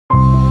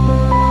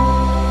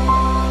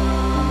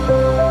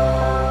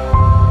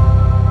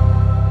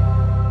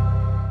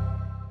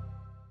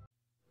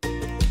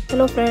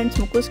Hello friends,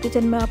 मुकुस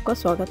kitchen में आपका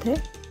स्वागत है।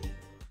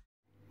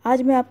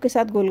 आज मैं आपके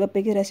साथ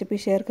गोलगप्पे की रेसिपी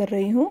शेयर कर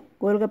रही हूँ।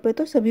 गोलगप्पे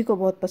तो सभी को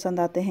बहुत पसंद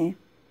आते हैं।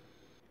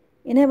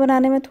 इन्हें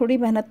बनाने में थोड़ी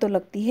मेहनत तो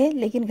लगती है,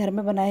 लेकिन घर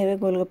में बनाए हुए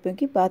गोलगप्पों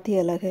की बात ही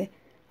अलग है।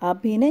 आप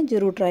भी इन्हें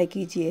ज़रूर ट्राई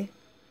कीजिए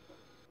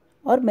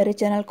और मेरे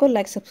चैनल को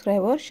लाइक,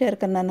 सब्सक्राइब और शेयर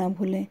करना ना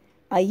भूलें।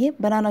 आइए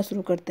बनाना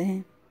शुरू करते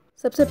हैं।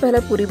 सबसे पहले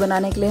पूरी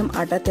बनाने के लिए हम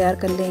आटा तैयार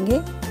कर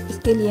लेंगे।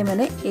 इसके लिए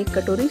मैंने 1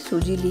 कटोरी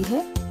सूजी ली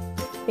है,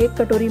 1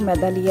 कटोरी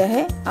मैदा लिया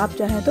है। आप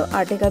चाहें तो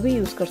आटे का भी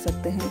यूज़ कर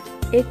सकते हैं।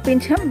 1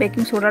 पिंच हम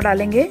बेकिंग सोडा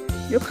डालेंगे।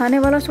 जो खाने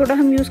वाला सोडा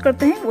हम यूज़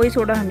करते हैं वही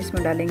सोडा हम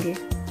इसमें डालेंगे।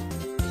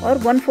 और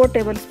 1/4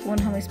 टेबल स्पून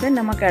हम इसमें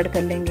नमक ऐड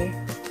कर लेंगे।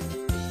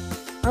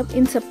 अब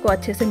इन सबको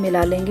अच्छे से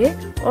मिला लेंगे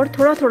और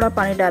थोड़ा थोड़ा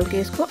पानी डाल के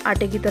इसको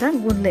आटे की तरह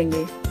गूंद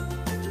लेंगे।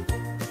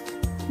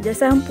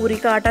 जैसा हम पूरी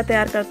का आटा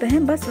तैयार करते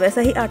हैं, बस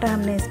वैसा ही आटा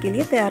हमने इसके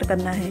लिए तैयार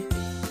करना है।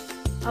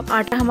 अब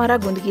आटा हमारा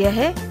गूंद गया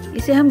है।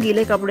 इसे हम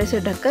गीले कपड़े से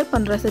ढककर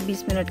 15 से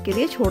 20 मिनट के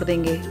लिए छोड़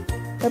देंगे।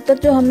 तब तक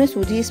जो हमने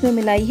सूजी इसमें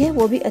मिलाई है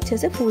वो भी अच्छे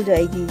से फूल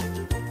जाएगी।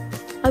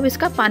 अब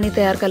इसका पानी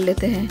तैयार कर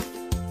लेते हैं।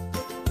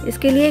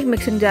 इसके लिए एक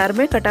मिक्सिंग जार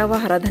में कटा हुआ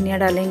हरा धनिया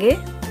डालेंगे,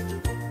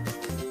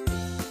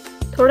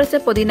 थोड़े से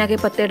पुदीना के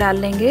पत्ते डाल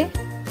लेंगे,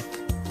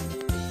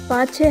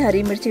 5-6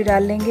 हरी मिर्ची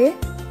डाल लेंगे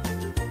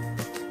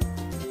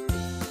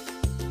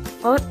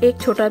और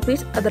 1 छोटा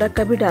पीस अदरक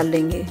का भी डाल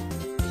लेंगे।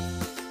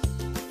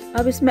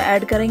 अब इसमें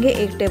ऐड करेंगे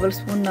 1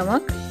 टेबलस्पून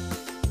नमक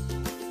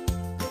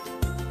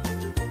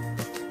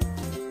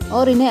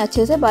और इन्हें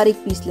अच्छे से बारीक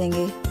पीस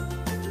लेंगे।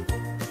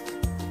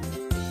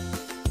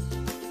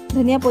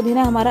 धनिया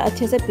पुदीना हमारा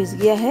अच्छे से पिस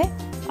गया है।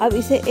 अब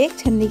इसे एक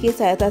छन्नी की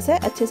सहायता से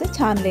अच्छे से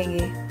छान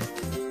लेंगे।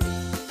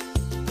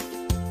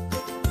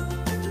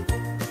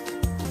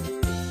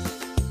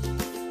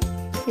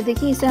 ये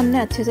देखिए, इसे हमने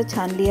अच्छे से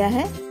छान लिया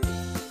है।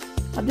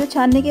 अब जो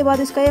छानने के बाद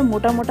इसका ये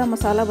मोटा मोटा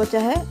मसाला बचा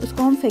है,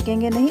 उसको हम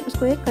फेंकेंगे नहीं,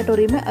 उसको एक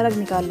कटोरी में अलग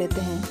निकाल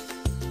लेते हैं।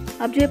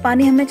 अब जो ये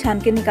पानी हमने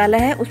छान के निकाला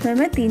है, उसमें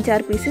मैं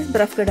 3-4 पीसेस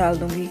बर्फ़ के डाल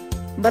दूंगी।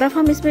 बर्फ़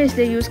हम इसमें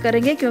इसलिए यूज़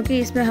करेंगे क्योंकि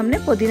इसमें हमने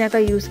पुदीना का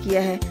यूज़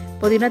किया है।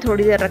 पुदीना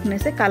थोड़ी देर रखने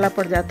से काला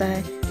पड़ जाता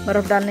है,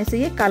 बर्फ़ डालने से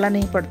ये काला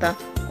नहीं पड़ता।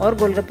 और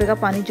गोलगप्पे का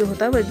पानी जो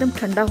होता है वो एकदम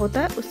ठंडा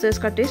होता है, उससे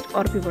इसका टेस्ट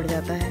और भी बढ़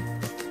जाता है।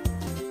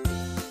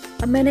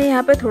 अब मैंने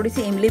यहाँ पे थोड़ी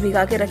सी इमली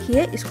भिगा के रखी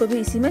है, इसको भी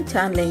इसी में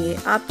छान लेंगे।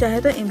 आप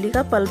चाहे तो इमली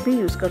का पल्प भी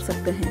यूज़ कर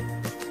सकते हैं।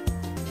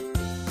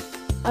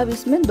 अब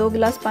इसमें 2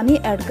 गिलास पानी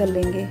ऐड कर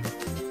लेंगे।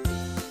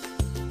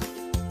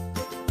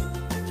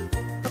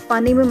 अब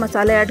पानी में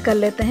मसाले ऐड कर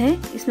लेते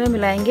हैं। इसमें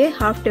मिलाएंगे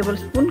 1/2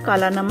 टेबलस्पून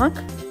काला नमक,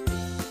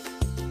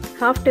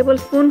 1/2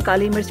 टेबलस्पून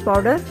काली मिर्च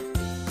powder,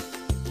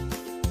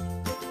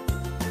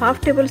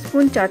 1/2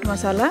 tablespoon chaat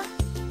masala,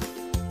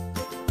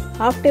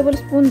 1/2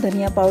 tablespoon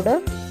धनिया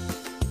पाउडर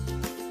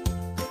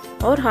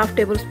और 1/2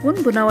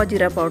 टेबलस्पून भुना हुआ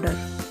जीरा पाउडर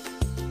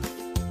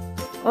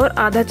और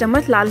आधा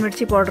चम्मच लाल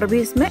मिर्ची पाउडर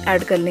भी इसमें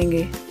ऐड कर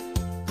लेंगे।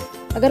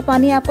 अगर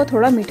पानी आपको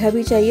थोड़ा मीठा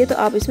भी चाहिए तो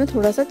आप इसमें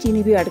थोड़ा सा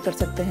चीनी भी ऐड कर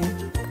सकते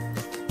हैं।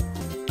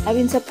 अब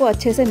इन सबको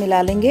अच्छे से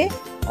मिला लेंगे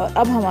और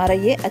अब हमारा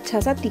ये अच्छा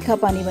सा तीखा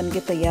पानी बनके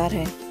तैयार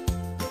है।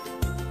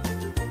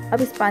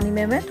 अब इस पानी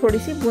में मैं थोड़ी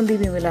सी बूंदी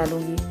भी मिला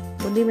लूँगी।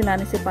 बूंदी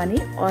मिलाने से पानी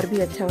और भी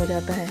अच्छा हो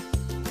जाता है।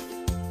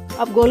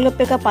 अब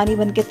गोलगप्पे का पानी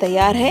बनके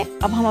तैयार है।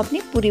 अब हम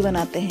अपनी पूरी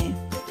बनाते हैं।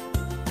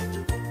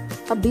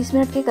 अब 20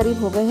 मिनट के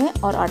करीब हो गए हैं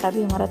और आटा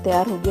भी हमारा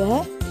तैयार हो गया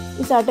है।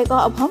 इस आटे को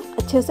अब हम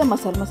अच्छे से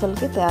मसल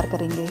के तैयार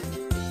करेंगे।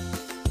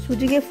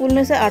 सूजी के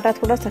फूलने से आटा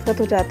थोड़ा सख्त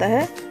हो जाता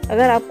है।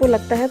 अगर आपको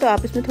लगता है तो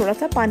आप इसमें थोड़ा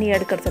सा पानी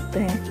ऐड कर सकते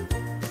हैं।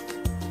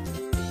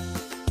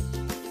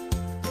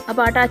 अब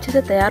आटा अच्छे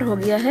से तैयार हो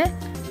गया है।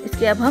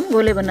 इसके अब हम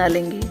गोले बना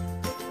लेंगे।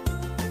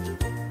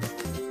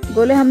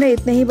 गोले हमने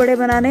इतने ही बड़े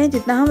बनाने हैं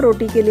जितना हम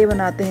रोटी के लिए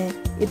बनाते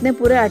हैं। इतने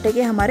पूरे आटे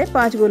के हमारे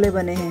 5 गोले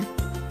बने हैं।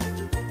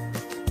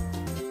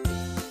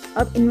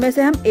 अब इनमें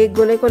से हम 1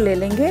 गोले को ले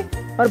लेंगे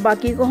और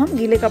बाकी को हम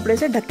गीले कपड़े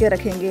से ढक के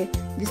रखेंगे,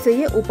 जिससे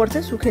ये ऊपर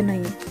से सूखे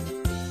नहीं।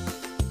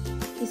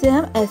 इसे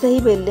हम ऐसे ही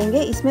बेल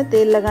लेंगे। इसमें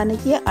तेल लगाने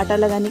की या आटा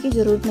लगाने की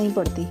ज़रूरत नहीं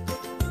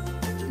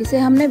पड़ती। इसे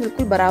हमने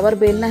बिल्कुल बराबर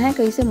बेलना है,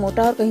 कहीं से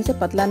मोटा और कहीं से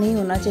पतला नहीं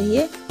होना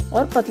चाहिए।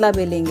 और पतला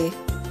बेलेंगे।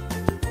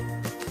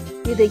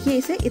 ये देखिए,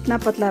 इसे इतना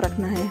पतला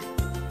रखना है।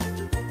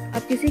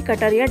 अब किसी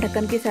कटर या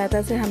ढक्कन की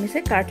सहायता से हम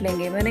इसे काट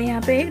लेंगे। मैंने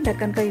यहाँ पे एक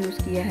ढक्कन का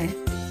यूज़ किया है।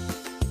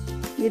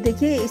 ये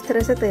देखिए, इस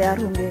तरह से तैयार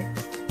होंगे।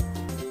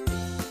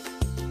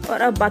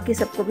 और अब बाकी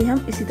सबको भी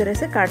हम इसी तरह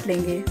से काट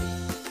लेंगे।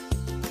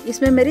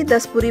 इसमें मेरी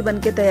 10 पूरी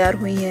बनके तैयार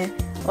हुई हैं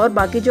और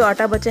बाकी जो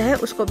आटा बचा है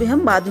उसको भी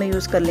हम बाद में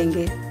यूज़ कर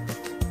लेंगे।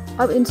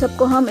 अब इन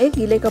सबको हम एक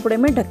गीले कपड़े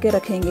में ढक के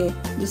रखेंगे,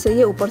 जिससे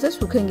ये ऊपर से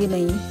सूखेंगी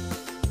नहीं।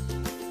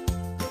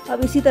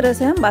 अब इसी तरह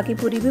से हम बाकी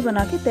पूरी भी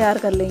बना के तैयार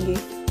कर लेंगे।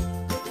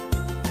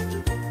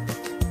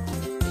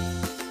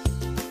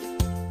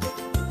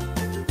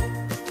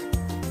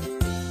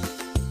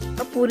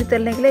 अब पूरी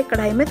तलने के लिए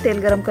कढ़ाई में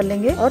तेल गरम कर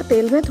लेंगे और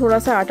तेल में थोड़ा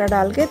सा आटा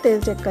डाल के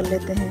तेल चेक कर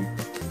लेते हैं।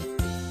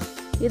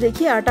 ये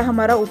देखिए, आटा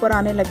हमारा ऊपर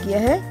आने लग गया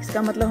है।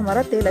 इसका मतलब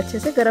हमारा तेल अच्छे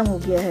से गर्म हो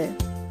गया है।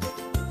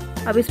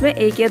 अब इसमें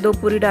 1 या 2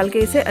 पूरी डाल के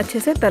इसे अच्छे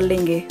से तल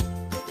लेंगे।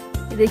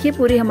 ये देखिए,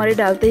 पूरी हमारी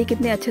डालते ही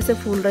कितने अच्छे से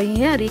फूल रही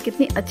हैं और ये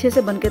कितनी अच्छे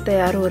से बनके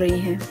तैयार हो रही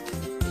हैं।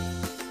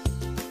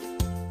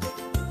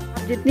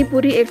 जितनी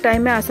पूरी एक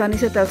टाइम में आसानी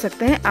से तल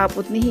सकते हैं आप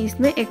उतनी ही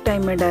इसमें एक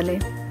टाइम में डालें।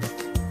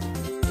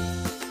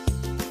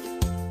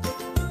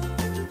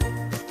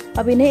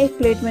 अब इन्हें एक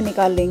प्लेट में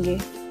निकाल लेंगे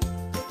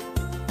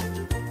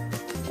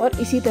और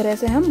इसी तरह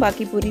से हम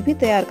बाकी पूरी भी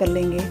तैयार कर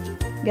लेंगे।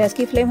 गैस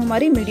की फ्लेम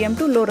हमारी मीडियम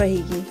टू लो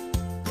रहेगी।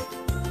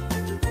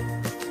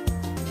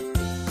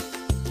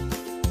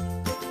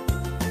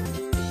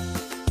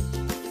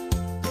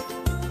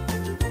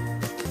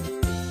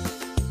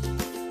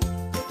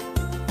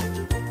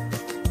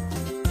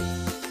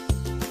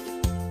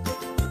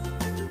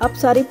 अब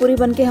सारी पूरी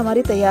बनके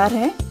हमारी तैयार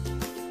है।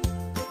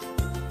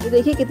 ये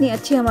देखिए कितनी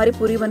अच्छी हमारी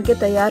पूरी बनके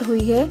तैयार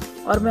हुई है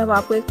और मैं अब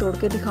आपको एक तोड़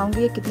के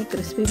दिखाऊंगी ये कितनी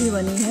क्रिस्पी भी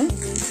बनी है।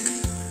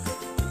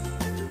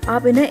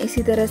 आप इन्हें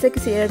इसी तरह से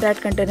किसी एयर टाइट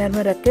कंटेनर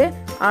में रख के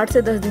 8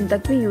 से 10 दिन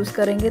तक भी यूज़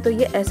करेंगे तो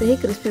ये ऐसे ही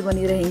क्रिस्पी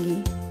बनी रहेंगी।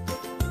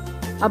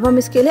 अब हम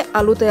इसके लिए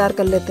आलू तैयार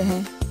कर लेते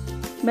हैं।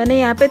 मैंने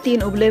यहाँ पे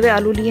 3 उबले हुए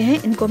आलू लिए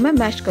हैं, इनको मैं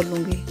मैश कर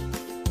लूँगी।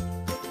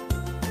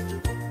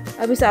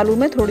 अब इस आलू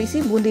में थोड़ी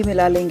सी बूंदी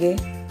मिला लेंगे।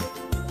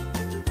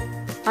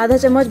 आधा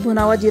चम्मच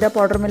भुना हुआ जीरा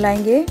पाउडर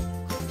मिलाएंगे।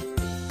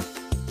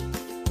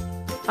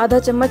 आधा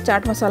चम्मच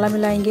चाट मसाला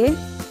मिलाएंगे।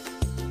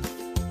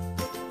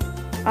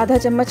 आधा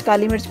चम्मच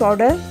काली मिर्च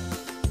पाउडर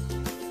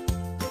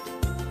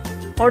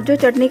और जो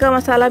चटनी का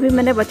मसाला भी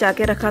मैंने बचा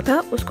के रखा था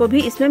उसको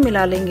भी इसमें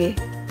मिला लेंगे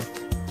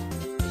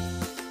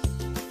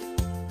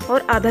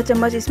और आधा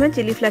चम्मच इसमें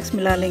चिली फ्लेक्स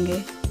मिला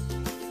लेंगे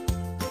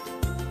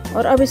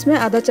और अब इसमें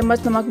आधा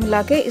चम्मच नमक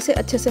मिला के इसे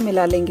अच्छे से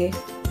मिला लेंगे।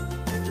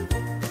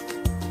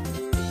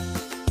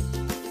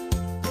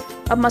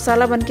 अब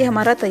मसाला बनके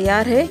हमारा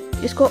तैयार है।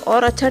 इसको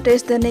और अच्छा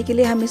टेस्ट देने के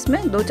लिए हम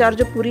इसमें 2-4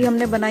 जो पूरी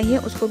हमने बनाई है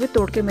उसको भी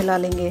तोड़ के मिला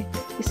लेंगे,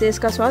 इससे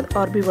इसका स्वाद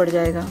और भी बढ़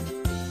जाएगा।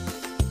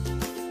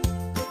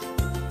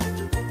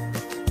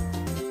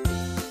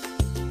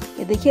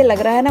 ये देखिए लग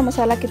रहा है ना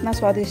मसाला कितना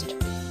स्वादिष्ट।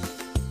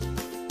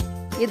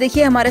 ये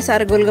देखिए हमारे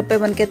सारे गोलगप्पे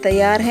बनके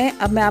तैयार हैं।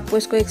 अब मैं आपको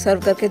इसको एक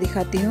सर्व करके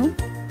दिखाती हूँ।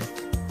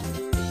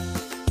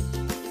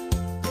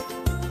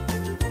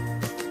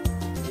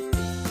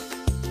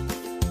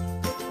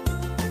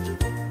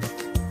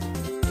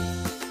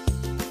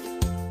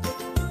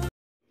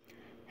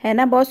 है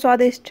ना बहुत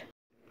स्वादिष्ट।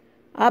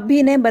 आप भी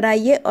इन्हें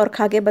बनाइए और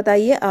खा के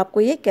बताइए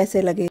आपको ये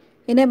कैसे लगे।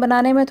 इन्हें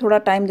बनाने में थोड़ा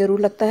टाइम ज़रूर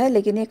लगता है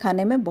लेकिन ये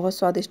खाने में बहुत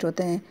स्वादिष्ट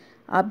होते हैं।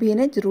 आप भी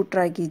इन्हें ज़रूर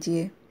ट्राई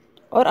कीजिए।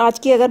 और आज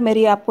की अगर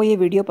मेरी आपको ये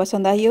वीडियो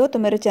पसंद आई हो तो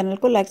मेरे चैनल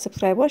को लाइक,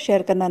 सब्सक्राइब और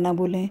शेयर करना ना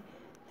भूलें।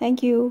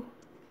 Thank you.